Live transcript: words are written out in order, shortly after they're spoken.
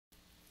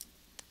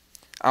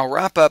I'll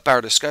wrap up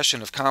our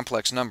discussion of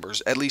complex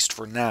numbers, at least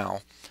for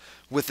now,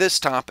 with this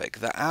topic,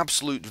 the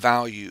absolute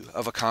value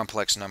of a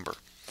complex number.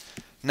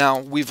 Now,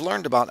 we've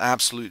learned about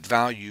absolute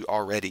value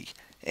already,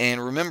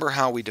 and remember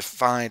how we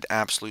defined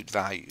absolute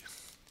value.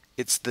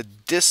 It's the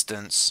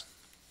distance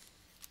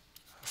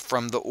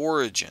from the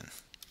origin,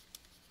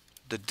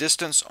 the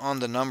distance on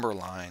the number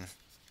line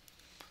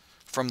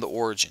from the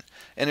origin.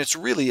 And it's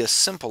really a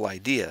simple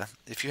idea.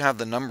 If you have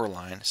the number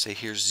line, say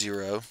here's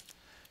 0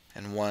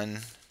 and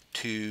 1,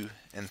 2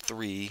 and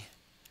 3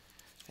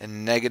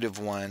 and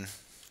 -1,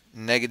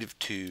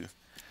 -2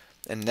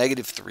 and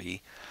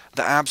 -3,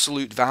 the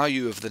absolute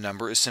value of the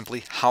number is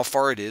simply how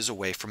far it is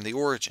away from the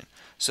origin.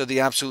 So the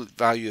absolute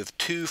value of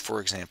 2,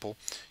 for example,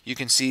 you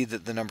can see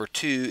that the number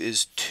 2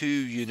 is 2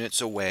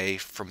 units away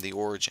from the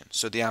origin.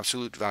 So the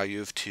absolute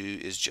value of 2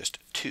 is just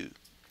 2.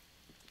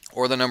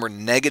 Or the number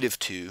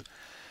 -2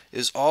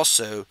 is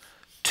also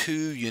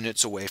 2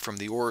 units away from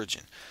the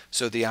origin.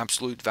 So the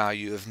absolute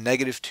value of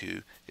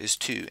 -2 is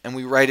 2. And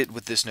we write it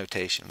with this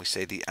notation. We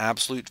say the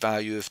absolute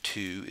value of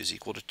 2 is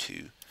equal to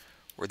 2,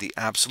 or the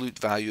absolute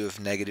value of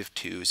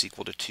 -2 is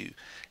equal to 2.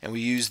 And we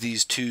use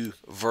these two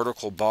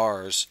vertical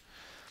bars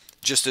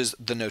just as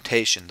the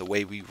notation, the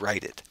way we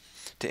write it,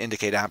 to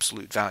indicate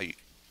absolute value.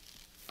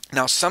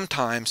 Now,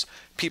 sometimes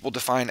people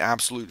define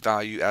absolute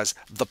value as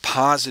the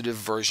positive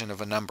version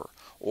of a number,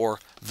 or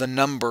the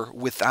number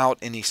without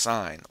any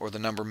sign, or the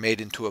number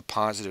made into a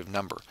positive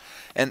number.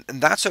 And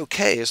that's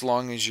okay as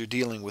long as you're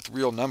dealing with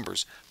real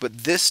numbers.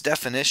 But this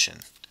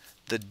definition,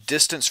 the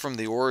distance from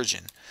the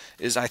origin,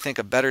 is, I think,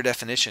 a better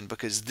definition,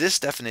 because this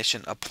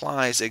definition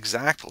applies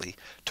exactly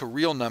to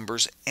real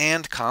numbers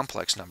and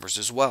complex numbers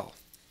as well.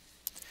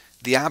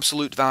 The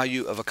absolute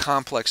value of a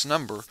complex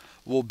number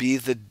will be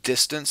the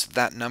distance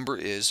that number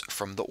is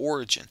from the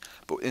origin.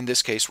 But in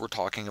this case, we're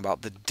talking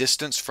about the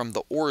distance from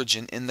the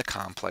origin in the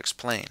complex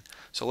plane.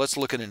 So let's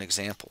look at an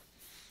example.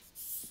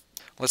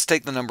 Let's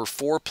take the number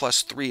 4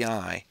 plus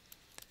 3i,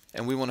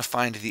 and we want to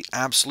find the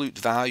absolute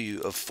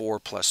value of 4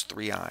 plus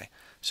 3i.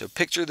 So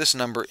picture this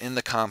number in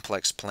the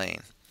complex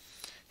plane.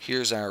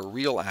 Here's our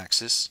real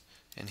axis,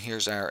 and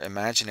here's our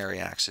imaginary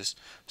axis.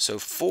 So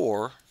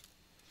 4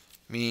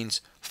 means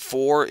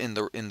 4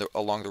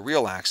 along the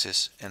real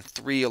axis and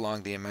 3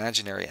 along the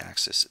imaginary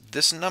axis.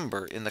 This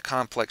number in the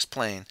complex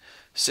plane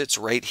sits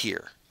right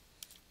here.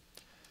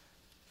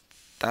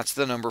 That's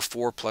the number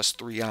 4 plus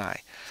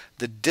 3i.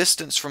 The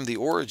distance from the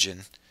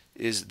origin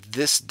is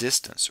this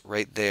distance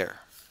right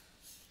there.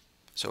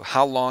 So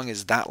how long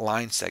is that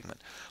line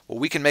segment? Well,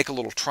 we can make a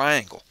little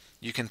triangle.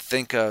 You can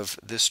think of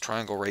this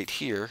triangle right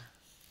here,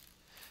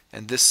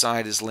 and this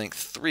side is length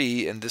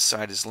 3 and this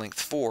side is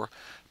length 4.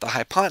 The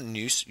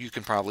hypotenuse, you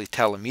can probably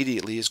tell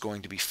immediately, is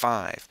going to be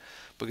 5,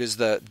 because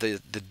the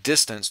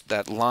distance,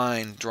 that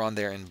line drawn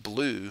there in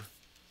blue,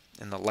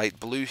 in the light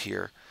blue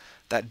here,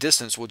 that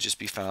distance will just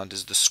be found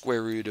as the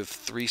square root of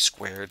 3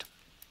 squared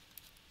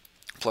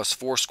plus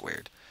 4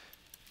 squared,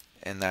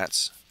 and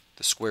that's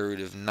the square root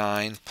of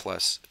 9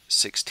 plus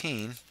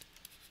 16,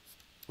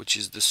 which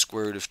is the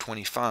square root of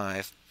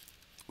 25,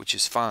 which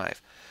is 5.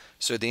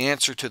 So the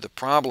answer to the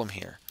problem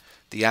here,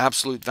 the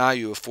absolute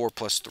value of 4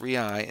 plus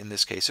 3i, in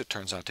this case it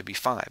turns out to be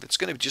 5. It's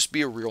going to just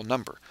be a real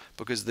number,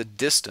 because the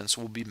distance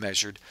will be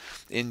measured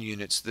in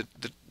units that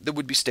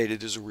would be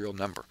stated as a real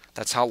number.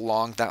 That's how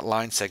long that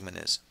line segment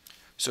is.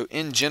 So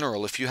in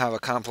general, if you have a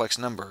complex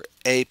number,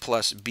 a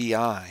plus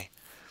bi,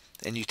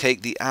 and you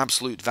take the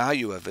absolute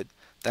value of it,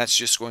 that's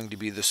just going to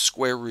be the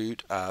square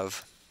root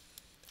of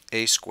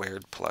a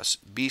squared plus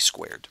b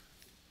squared.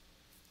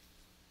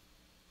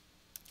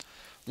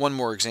 One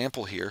more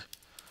example here.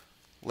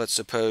 Let's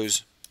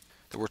suppose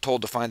that we're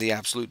told to find the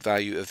absolute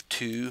value of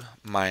 2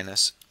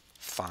 minus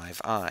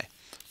 5i.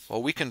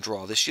 Well, we can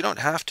draw this. You don't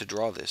have to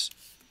draw this,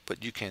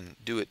 but you can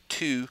do it.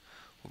 2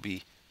 will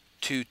be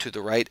 2 to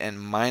the right,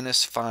 and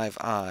minus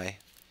 5i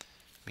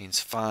means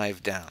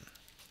 5 down.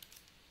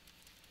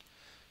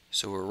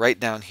 So we're right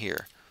down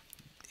here.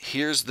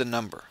 Here's the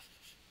number.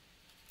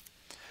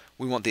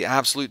 We want the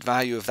absolute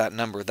value of that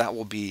number. That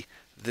will be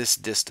this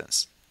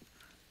distance,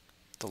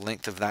 the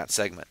length of that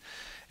segment.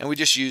 And we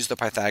just use the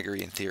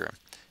Pythagorean theorem.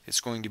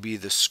 It's going to be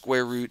the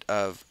square root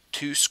of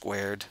 2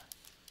 squared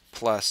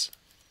plus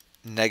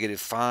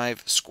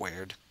 -5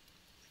 squared.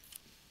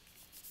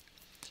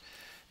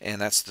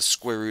 And that's the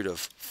square root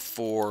of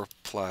 4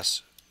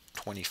 plus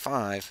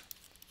 25,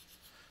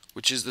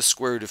 which is the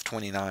square root of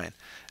 29.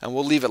 And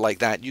we'll leave it like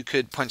that. You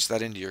could punch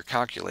that into your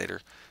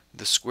calculator.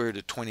 The square root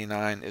of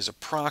 29 is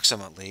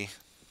approximately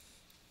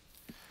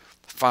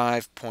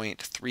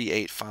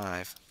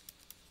 5.385.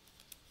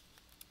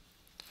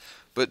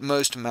 But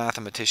most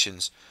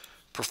mathematicians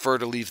prefer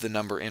to leave the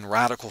number in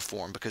radical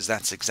form, because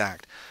that's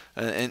exact.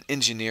 An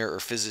engineer or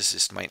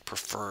physicist might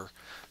prefer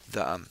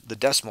the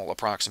decimal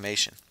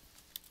approximation.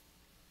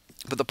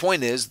 But the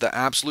point is, the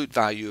absolute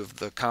value of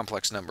the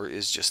complex number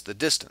is just the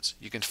distance.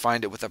 You can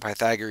find it with the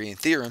Pythagorean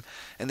theorem,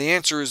 and the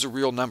answer is a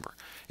real number.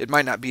 It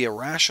might not be a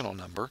rational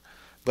number,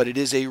 but it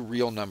is a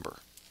real number.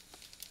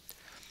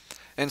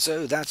 And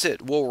so that's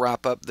it. We'll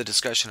wrap up the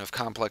discussion of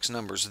complex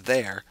numbers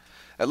there,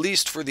 at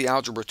least for the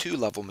Algebra 2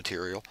 level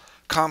material.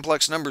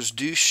 Complex numbers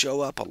do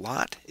show up a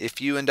lot.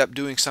 If you end up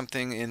doing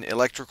something in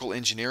electrical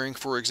engineering,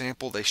 for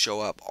example, they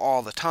show up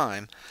all the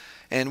time.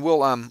 And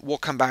we'll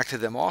come back to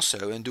them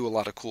also and do a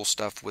lot of cool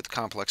stuff with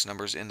complex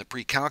numbers in the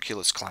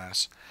pre-calculus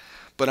class.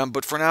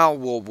 But for now,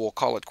 we'll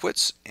call it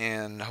quits,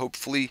 and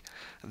hopefully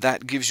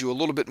that gives you a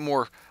little bit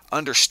more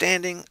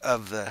understanding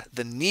of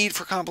the need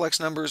for complex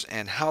numbers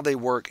and how they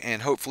work,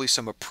 and hopefully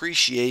some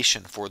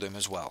appreciation for them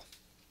as well.